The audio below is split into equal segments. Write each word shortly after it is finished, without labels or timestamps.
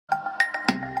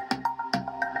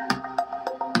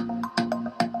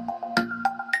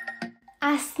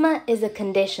Asthma is a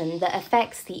condition that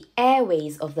affects the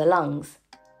airways of the lungs.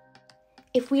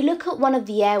 If we look at one of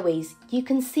the airways, you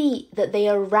can see that they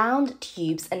are round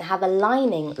tubes and have a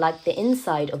lining like the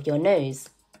inside of your nose.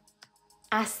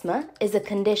 Asthma is a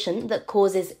condition that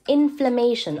causes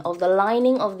inflammation of the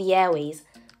lining of the airways,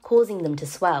 causing them to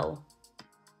swell.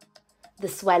 The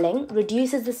swelling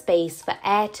reduces the space for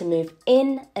air to move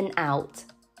in and out.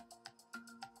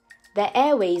 The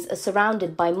airways are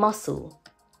surrounded by muscle.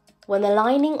 When the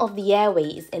lining of the airway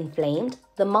is inflamed,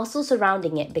 the muscle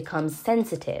surrounding it becomes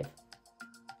sensitive.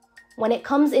 When it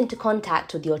comes into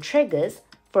contact with your triggers,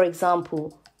 for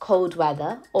example, cold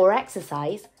weather or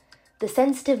exercise, the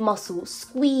sensitive muscle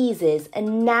squeezes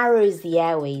and narrows the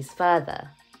airways further.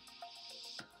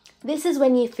 This is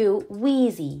when you feel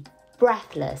wheezy,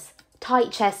 breathless,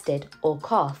 tight-chested, or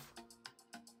cough.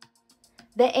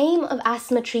 The aim of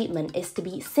asthma treatment is to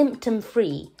be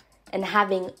symptom-free and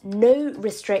having no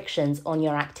restrictions on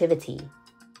your activity.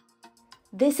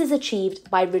 This is achieved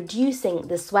by reducing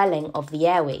the swelling of the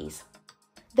airways.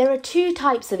 There are two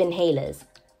types of inhalers,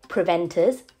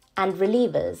 preventers and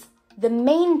relievers. The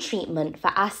main treatment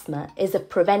for asthma is a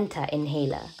preventer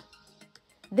inhaler.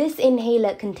 This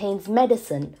inhaler contains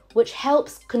medicine which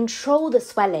helps control the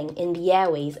swelling in the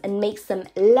airways and makes them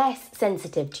less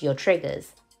sensitive to your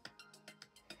triggers.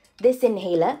 This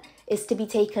inhaler is to be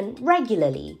taken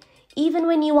regularly, even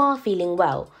when you are feeling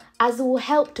well, as it will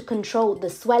help to control the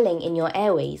swelling in your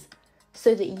airways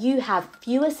so that you have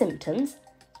fewer symptoms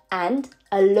and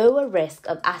a lower risk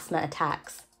of asthma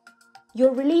attacks.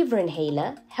 Your reliever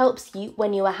inhaler helps you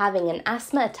when you are having an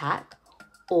asthma attack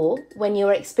or when you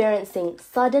are experiencing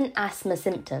sudden asthma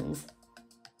symptoms.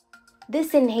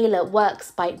 This inhaler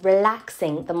works by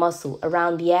relaxing the muscle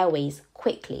around the airways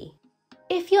quickly.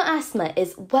 If your asthma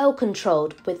is well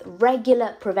controlled with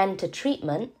regular preventer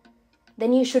treatment,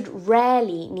 then you should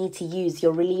rarely need to use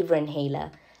your reliever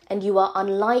inhaler, and you are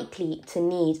unlikely to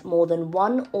need more than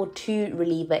 1 or 2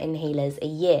 reliever inhalers a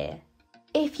year.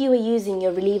 If you are using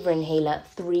your reliever inhaler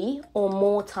 3 or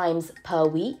more times per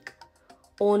week,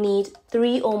 or need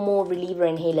 3 or more reliever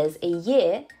inhalers a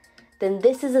year, then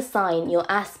this is a sign your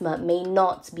asthma may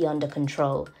not be under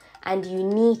control, and you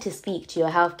need to speak to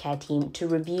your healthcare team to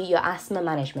review your asthma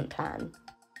management plan.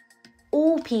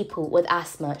 All people with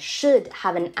asthma should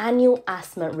have an annual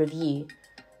asthma review,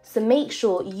 so make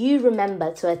sure you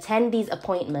remember to attend these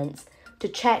appointments to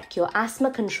check your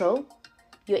asthma control,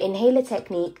 your inhaler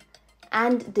technique,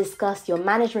 and discuss your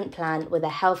management plan with a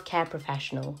healthcare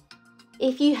professional.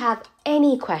 If you have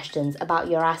any questions about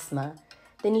your asthma,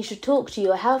 then you should talk to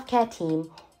your healthcare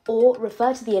team or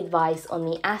refer to the advice on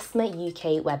the Asthma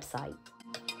UK website.